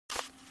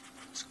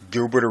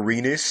Gilbert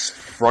Arenas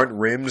front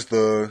rims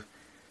the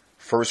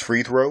first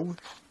free throw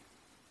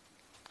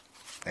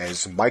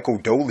as Michael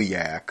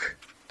Doliak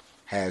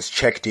has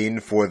checked in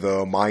for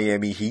the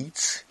Miami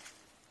Heat.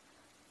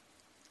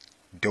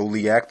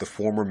 Doliak, the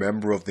former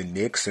member of the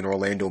Knicks and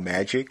Orlando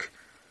Magic.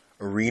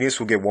 Arenas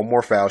will get one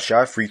more foul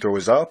shot. Free throw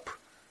is up.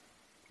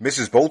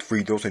 Misses both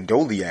free throws, and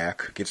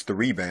Doliak gets the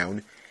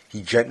rebound.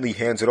 He gently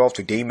hands it off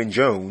to Damon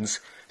Jones.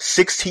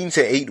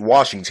 16-8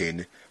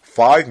 Washington.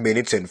 5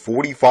 minutes and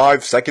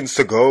 45 seconds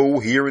to go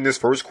here in this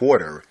first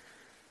quarter.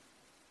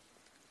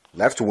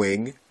 Left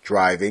wing,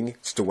 driving.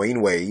 It's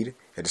Dwayne Wade.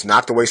 And it's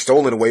knocked away,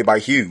 stolen away by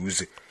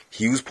Hughes.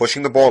 Hughes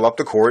pushing the ball up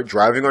the court,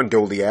 driving on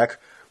Doliak.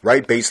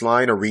 Right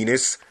baseline,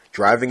 Arenas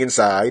driving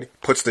inside.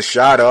 Puts the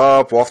shot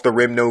up, off the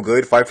rim, no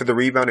good. Fight for the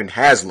rebound, and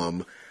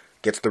Haslam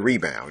gets the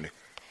rebound.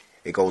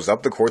 It goes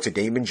up the court to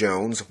Damon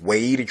Jones.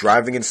 Wade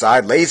driving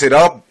inside, lays it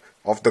up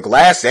off the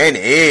glass and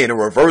in. A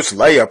reverse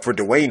layup for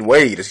Dwayne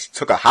Wade as he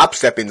took a hop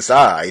step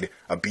inside.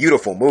 A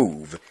beautiful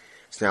move.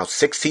 It's now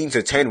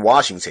 16-10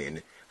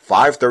 Washington.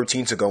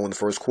 5:13 to go in the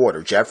first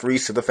quarter.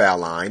 Jeffries to the foul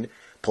line.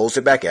 Pulls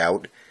it back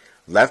out.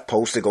 Left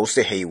post, it goes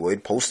to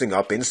Haywood. Posting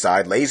up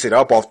inside. Lays it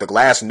up off the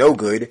glass. No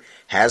good.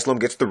 Haslam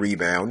gets the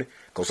rebound.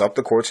 Goes up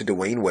the court to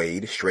Dwayne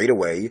Wade. Straight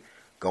away.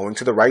 Going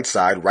to the right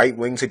side. Right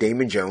wing to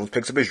Damon Jones.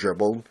 Picks up his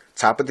dribble.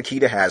 Top of the key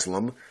to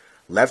Haslam.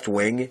 Left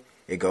wing.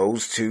 It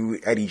goes to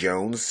Eddie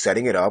Jones.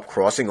 Setting it up.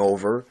 Crossing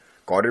over.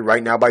 Guarded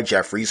right now by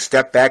Jeffries.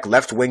 Step back.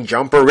 Left wing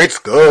jumper. It's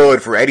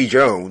good for Eddie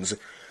Jones.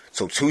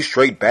 So 2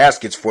 straight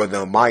baskets for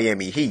the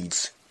Miami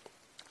Heat.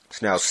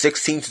 It's now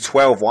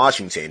 16-12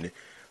 Washington.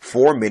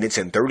 4 minutes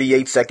and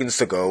 38 seconds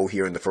to go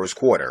here in the first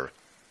quarter.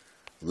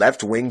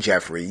 Left wing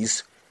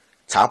Jeffries.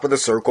 Top of the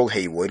circle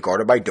Haywood,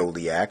 guarded by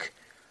Doliak.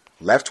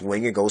 Left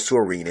wing it goes to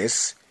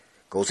Arenas.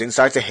 Goes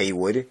inside to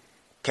Haywood.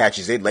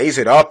 Catches it, lays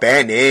it up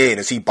and in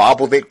as he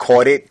bobbled it,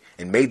 caught it,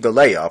 and made the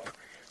layup.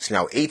 It's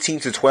now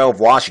 18-12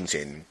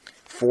 Washington.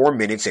 4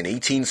 minutes and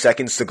 18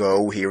 seconds to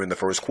go here in the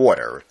first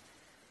quarter.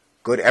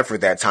 Good effort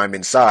that time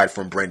inside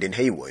from Brendan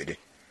Haywood.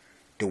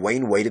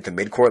 Dwayne Wade at the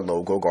midcourt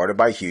logo, guarded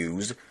by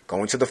Hughes.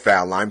 Going to the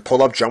foul line.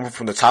 Pull-up jumper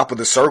from the top of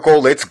the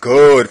circle. It's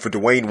good for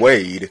Dwayne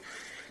Wade.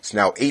 It's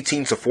now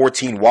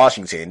 18-14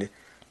 Washington.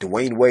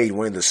 Dwayne Wade,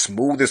 one of the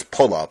smoothest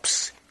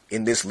pull-ups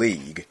in this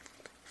league.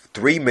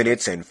 3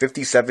 minutes and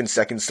 57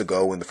 seconds to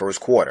go in the first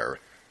quarter.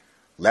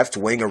 Left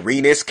wing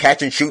Arenas,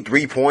 catch and shoot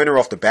three-pointer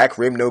off the back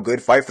rim. No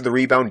good. Fight for the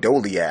rebound.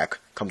 Doliak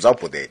comes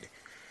up with it.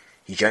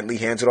 He gently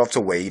hands it off to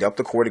Wade. Up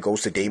the court it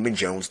goes to Damon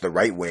Jones, the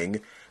right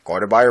wing.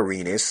 Guarded by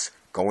Arenas.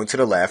 Going to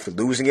the left,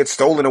 losing it,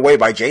 stolen away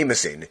by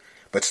Jamison.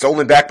 But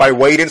stolen back by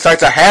Wade inside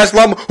to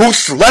Haslam, who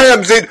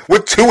slams it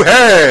with 2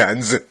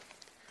 hands.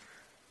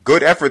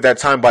 Good effort that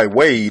time by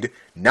Wade,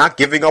 not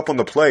giving up on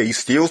the play. He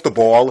steals the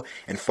ball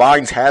and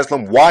finds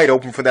Haslam wide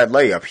open for that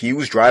layup.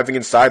 Hughes driving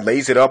inside,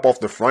 lays it up off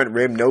the front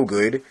rim, no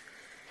good.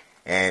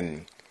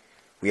 And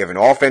we have an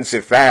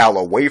offensive foul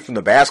away from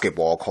the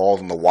basketball called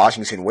on the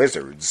Washington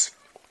Wizards.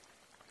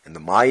 And the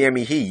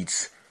Miami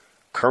Heat,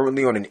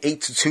 currently on an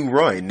 8-2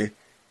 run,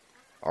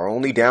 are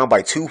only down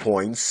by 2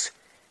 points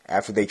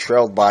after they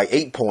trailed by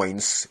 8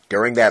 points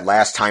during that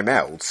last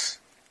timeout.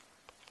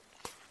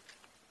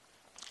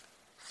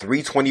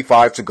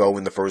 3:25 to go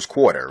in the first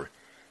quarter.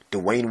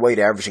 Dwayne Wade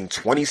averaging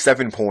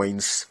 27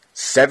 points,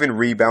 7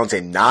 rebounds,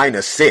 and 9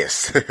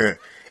 assists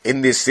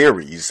in this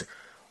series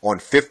on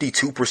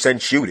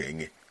 52%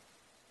 shooting.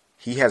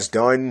 He has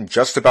done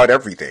just about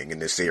everything in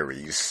this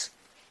series.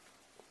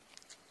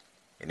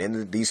 And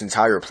in these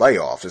entire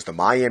playoffs, as the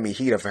Miami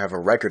Heat have a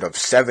record of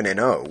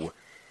 7-0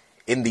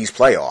 in these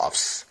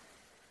playoffs.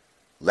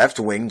 Left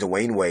wing,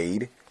 Dwayne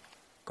Wade,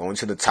 going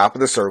to the top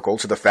of the circle,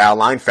 to the foul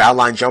line. Foul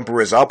line jumper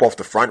is up off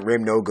the front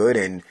rim, no good,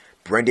 and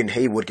Brendan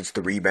Haywood gets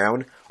the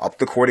rebound. Up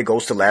the court it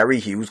goes to Larry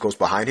Hughes, goes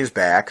behind his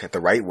back at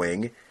the right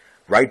wing.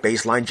 Right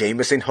baseline,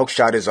 Jamison, hook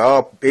shot is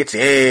up. It's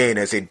in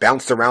as it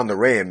bounced around the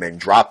rim and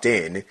dropped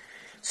in.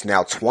 It's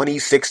now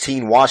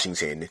 20-16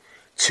 Washington.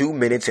 2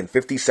 minutes and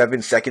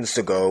 57 seconds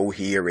to go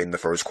here in the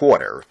first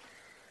quarter.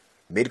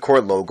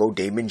 Midcourt logo,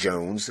 Damon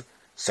Jones,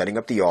 setting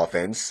up the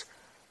offense.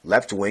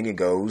 Left wing it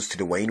goes to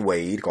Dwayne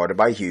Wade, guarded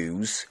by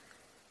Hughes.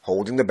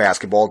 Holding the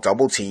basketball,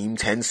 double team,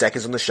 10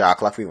 seconds on the shot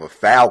clock. We have a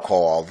foul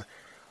called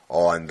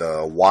on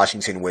the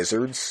Washington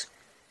Wizards.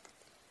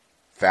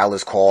 Foul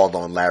is called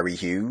on Larry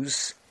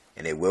Hughes,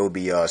 and it will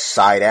be a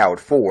side out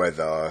for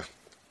the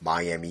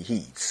Miami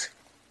Heat.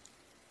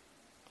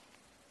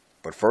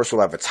 But first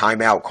we'll have a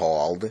timeout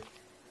called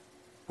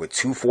with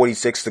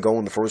 2:46 to go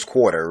in the first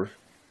quarter.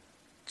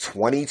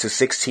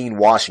 20-16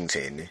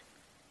 Washington,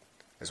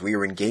 as we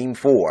are in Game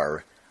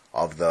 4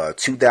 of the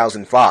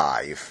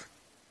 2005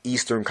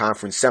 Eastern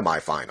Conference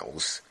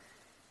semifinals.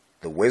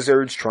 The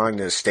Wizards trying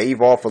to stave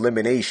off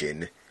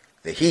elimination.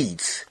 The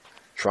Heat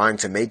trying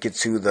to make it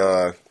to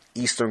the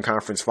Eastern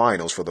Conference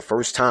Finals for the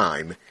first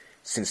time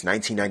since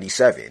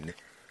 1997.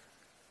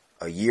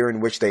 A year in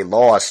which they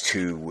lost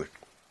to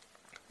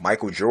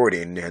Michael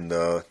Jordan and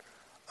the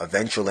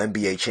eventual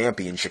NBA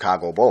champion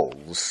Chicago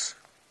Bulls.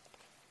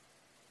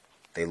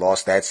 They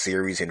lost that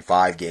series in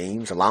 5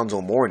 games.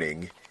 Alonzo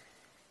Mourning,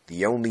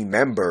 the only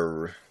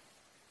member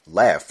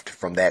left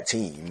from that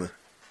team.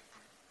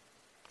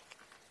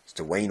 It's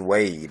Dwayne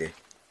Wade.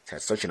 He's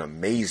had such an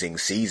amazing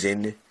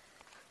season,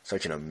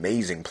 such an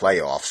amazing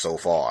playoff so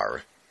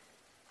far.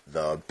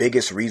 The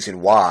biggest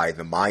reason why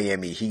the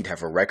Miami Heat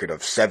have a record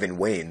of 7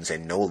 wins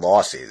and no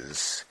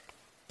losses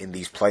in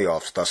these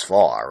playoffs thus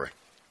far.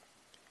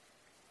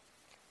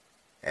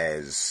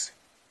 As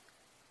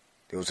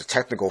there was a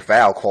technical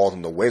foul called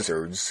on the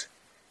Wizards.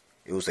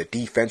 It was a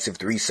defensive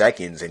 3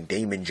 seconds, and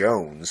Damon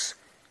Jones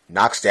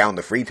knocks down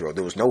the free throw.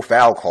 There was no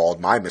foul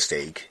called, my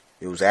mistake.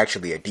 It was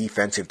actually a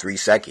defensive 3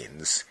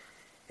 seconds,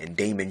 and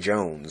Damon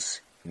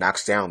Jones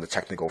knocks down the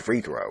technical free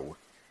throw.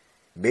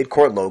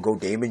 Midcourt logo,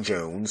 Damon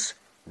Jones.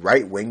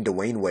 Right wing,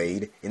 Dwayne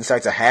Wade.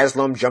 Inside to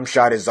Haslam. Jump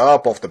shot is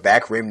up. Off the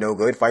back rim, no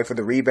good. Fight for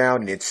the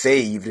rebound, and it's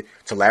saved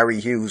to Larry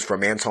Hughes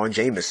from Anton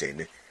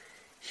Jamison.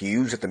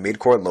 Hughes at the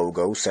midcourt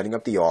logo, setting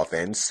up the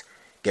offense.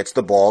 Gets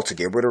the ball to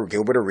Gilbert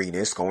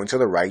Arenas, going to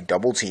the right,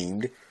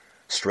 double-teamed.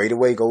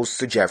 Straightaway goes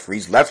to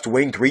Jeffries. Left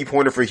wing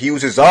three-pointer for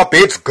Hughes is up.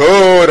 It's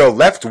good! A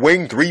left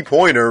wing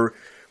three-pointer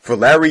for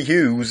Larry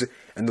Hughes.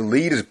 And the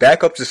lead is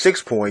back up to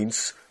 6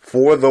 points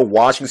for the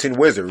Washington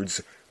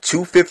Wizards.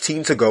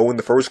 2:15 to go in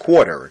the first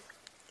quarter.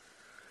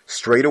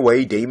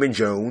 Straightaway, Damon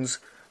Jones.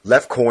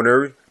 Left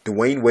corner,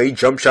 Dwayne Wade.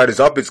 Jump shot is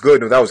up. It's good.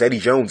 No, that was Eddie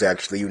Jones,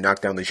 actually, who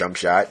knocked down the jump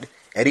shot.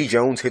 Eddie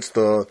Jones hits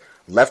the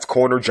left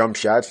corner jump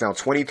shot. It's now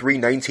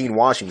 23-19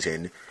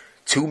 Washington.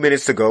 2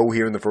 minutes to go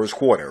here in the first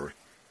quarter.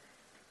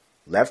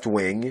 Left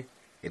wing,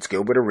 it's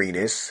Gilbert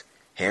Arenas.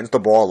 Hands the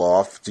ball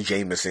off to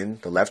Jamison,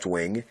 the left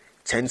wing.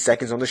 10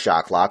 seconds on the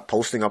shot clock,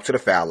 posting up to the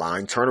foul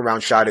line.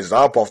 Turnaround shot is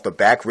up, off the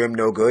back rim,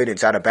 no good.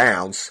 It's out of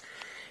bounds.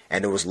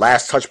 And it was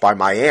last touched by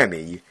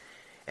Miami.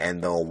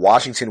 And the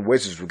Washington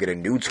Wizards will get a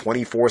new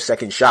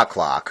 24-second shot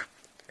clock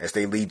as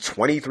they lead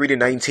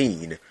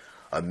 23-19.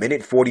 A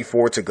minute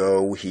 44 to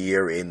go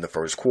here in the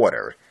first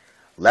quarter.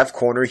 Left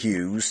corner,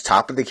 Hughes.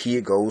 Top of the key,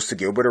 it goes to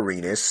Gilbert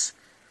Arenas.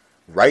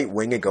 Right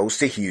wing, it goes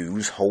to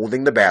Hughes,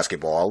 holding the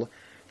basketball.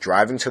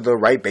 Driving to the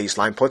right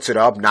baseline, puts it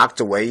up, knocked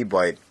away,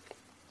 but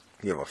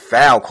you have a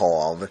foul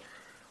called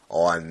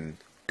on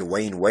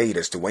Dwayne Wade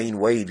as Dwayne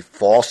Wade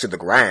falls to the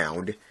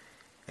ground.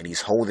 And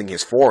he's holding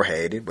his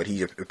forehead, but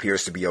he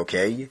appears to be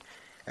okay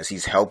as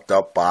he's helped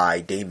up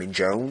by Damon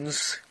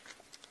Jones.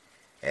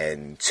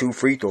 And 2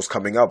 free throws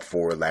coming up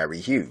for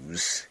Larry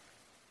Hughes.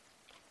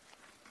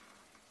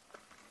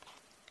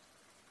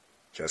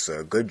 Just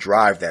a good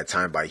drive that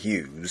time by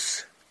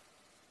Hughes.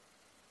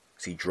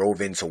 As he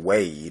drove into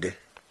Wade.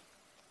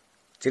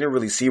 Didn't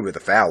really see where the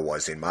foul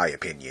was, in my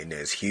opinion,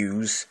 as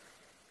Hughes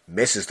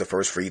misses the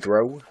first free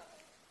throw.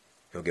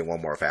 He'll get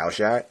one more foul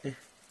shot.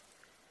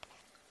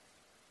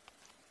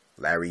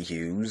 Larry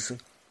Hughes,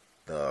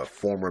 the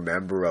former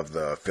member of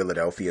the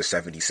Philadelphia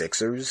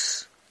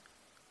 76ers.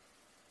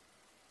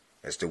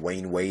 As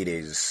Dwayne Wade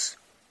is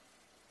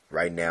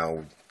right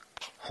now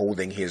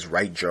holding his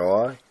right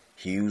jaw.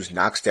 Hughes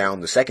knocks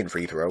down the second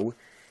free throw.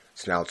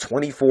 It's now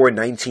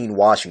 24-19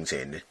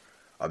 Washington.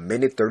 A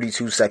minute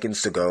 32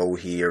 seconds to go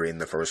here in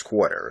the first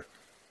quarter.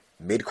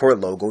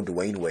 Midcourt logo,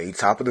 Dwayne Wade.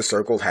 Top of the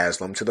circle,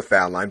 Haslam to the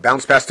foul line.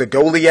 Bounce pass to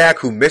Doliak,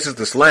 who misses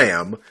the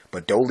slam.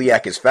 But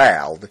Doliak is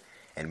fouled.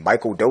 And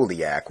Michael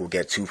Doliak will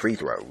get 2 free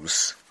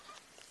throws.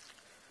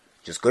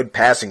 Just good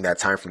passing that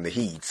time from the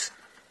Heat.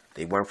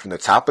 They went from the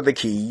top of the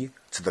key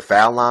to the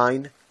foul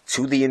line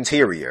to the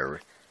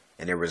interior.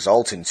 And it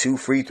results in 2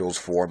 free throws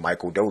for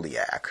Michael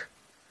Doliak.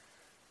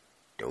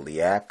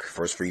 Doliak,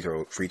 first free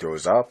throw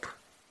is up.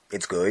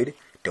 It's good.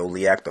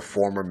 Doliak, the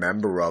former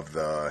member of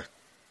the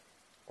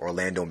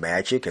Orlando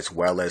Magic as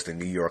well as the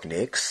New York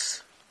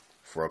Knicks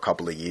for a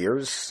couple of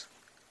years.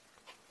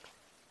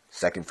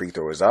 Second free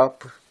throw is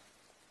up.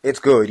 It's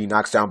good. He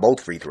knocks down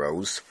both free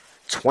throws.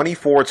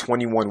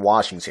 24-21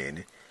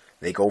 Washington.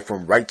 They go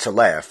from right to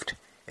left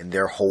in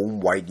their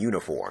home white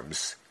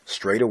uniforms.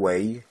 Straight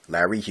away,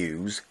 Larry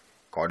Hughes,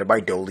 guarded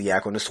by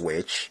Doliak on the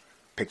switch,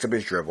 picks up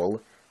his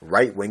dribble.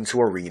 Right wing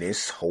to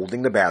Arenas,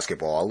 holding the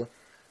basketball.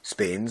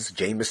 Spins.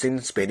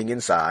 Jamison spinning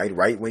inside.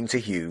 Right wing to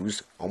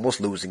Hughes,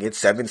 almost losing it.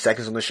 7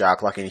 seconds on the shot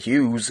clock, and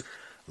Hughes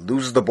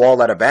loses the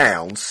ball out of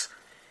bounds.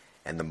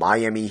 And the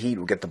Miami Heat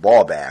will get the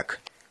ball back.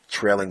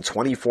 Trailing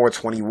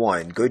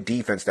 24-21. Good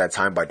defense that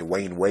time by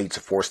Dwayne Wade to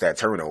force that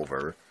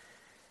turnover.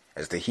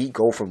 As the Heat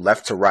go from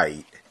left to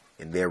right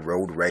in their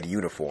road red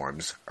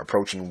uniforms.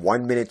 Approaching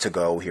 1 minute to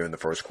go here in the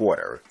first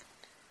quarter.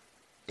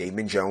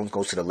 Damon Jones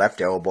goes to the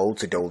left elbow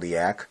to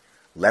Doliak.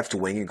 Left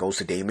wing, it goes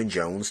to Damon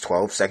Jones.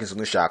 12 seconds on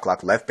the shot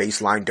clock. Left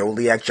baseline,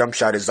 Doliak jump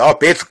shot is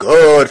up. It's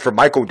good for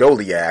Michael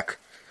Doliak.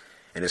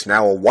 And it's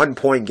now a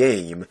 1-point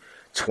game.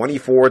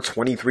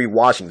 24-23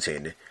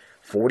 Washington.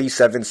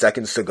 47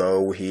 seconds to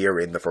go here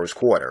in the first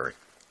quarter.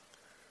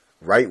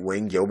 Right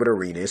wing, Gilbert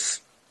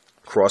Arenas.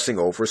 Crossing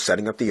over,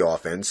 setting up the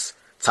offense.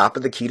 Top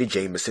of the key to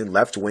Jamison.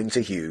 Left wing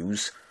to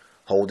Hughes.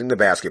 Holding the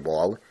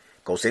basketball.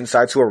 Goes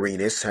inside to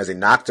Arenas. Has it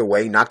knocked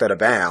away, knocked out of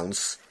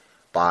bounds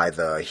by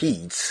the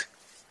Heat.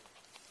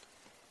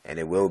 And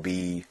it will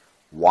be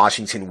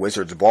Washington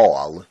Wizards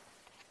ball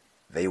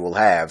They will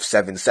have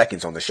 7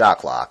 seconds on the shot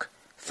clock.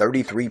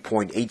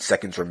 33.8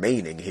 seconds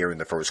remaining here in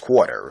the first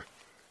quarter.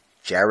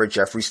 Jared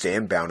Jeffrey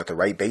standbound at the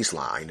right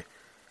baseline.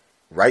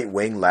 Right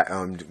wing,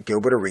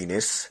 Gilbert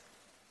Arenas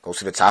goes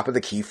to the top of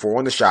the key, 4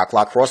 on the shot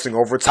clock, crossing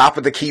over, top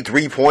of the key,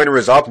 three-pointer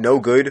is up, no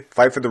good.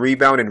 Fight for the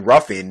rebound, and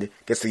Ruffin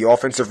gets the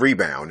offensive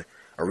rebound.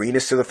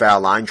 Arenas to the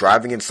foul line,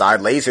 driving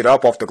inside, lays it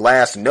up off the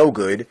glass, no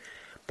good.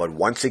 But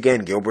once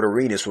again, Gilbert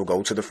Arenas will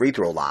go to the free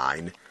throw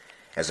line,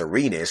 as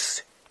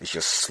Arenas is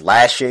just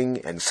slashing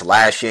and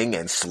slashing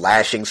and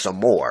slashing some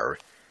more.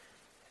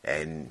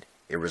 And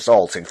it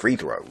results in free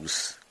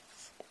throws.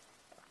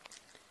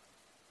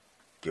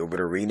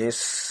 Gilbert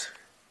Arenas,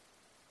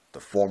 the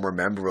former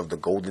member of the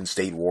Golden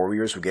State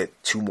Warriors, will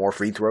get 2 more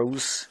free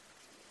throws.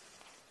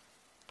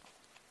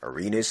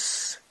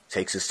 Arenas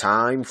takes his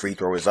time. Free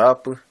throw is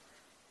up.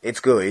 It's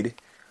good.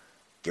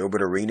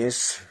 Gilbert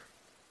Arenas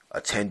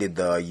attended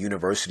the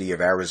University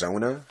of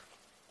Arizona.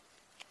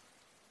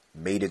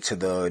 Made it to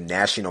the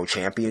national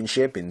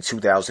championship in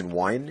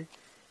 2001,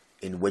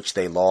 in which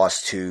they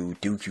lost to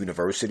Duke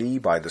University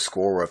by the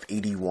score of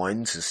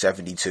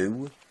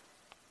 81-72.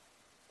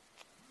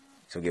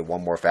 So he'll get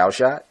 1 more foul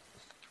shot.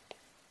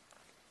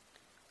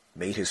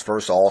 Made his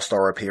first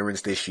All-Star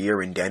appearance this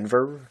year in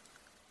Denver,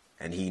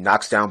 and he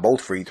knocks down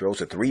both free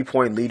throws. A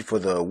 3-point lead for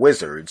the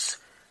Wizards.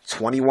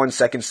 21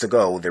 seconds to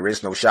go. There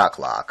is no shot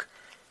clock.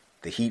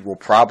 The Heat will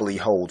probably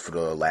hold for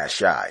the last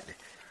shot.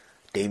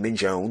 Damon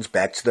Jones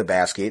back to the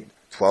basket.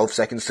 12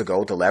 seconds to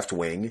go to left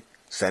wing.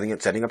 Setting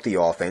up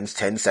the offense.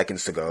 10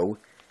 seconds to go.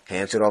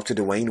 Hands it off to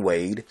Dwayne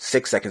Wade.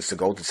 6 seconds to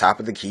go to top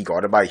of the key,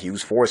 guarded by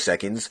Hughes. 4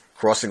 seconds.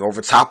 Crossing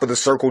over top of the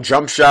circle.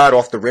 Jump shot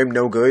off the rim,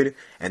 no good.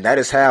 And that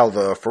is how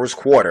the first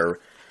quarter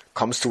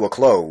comes to a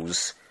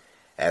close,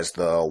 as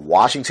the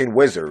Washington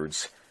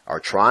Wizards are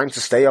trying to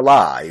stay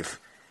alive.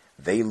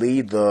 They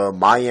lead the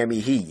Miami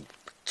Heat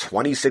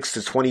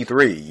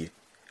 26-23,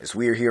 as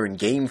we are here in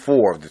Game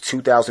 4 of the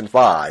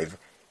 2005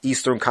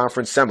 Eastern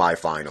Conference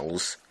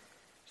Semifinals.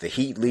 The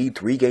Heat lead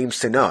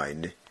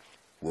 3-0.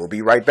 We'll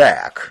be right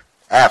back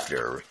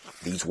after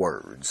these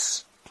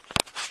words.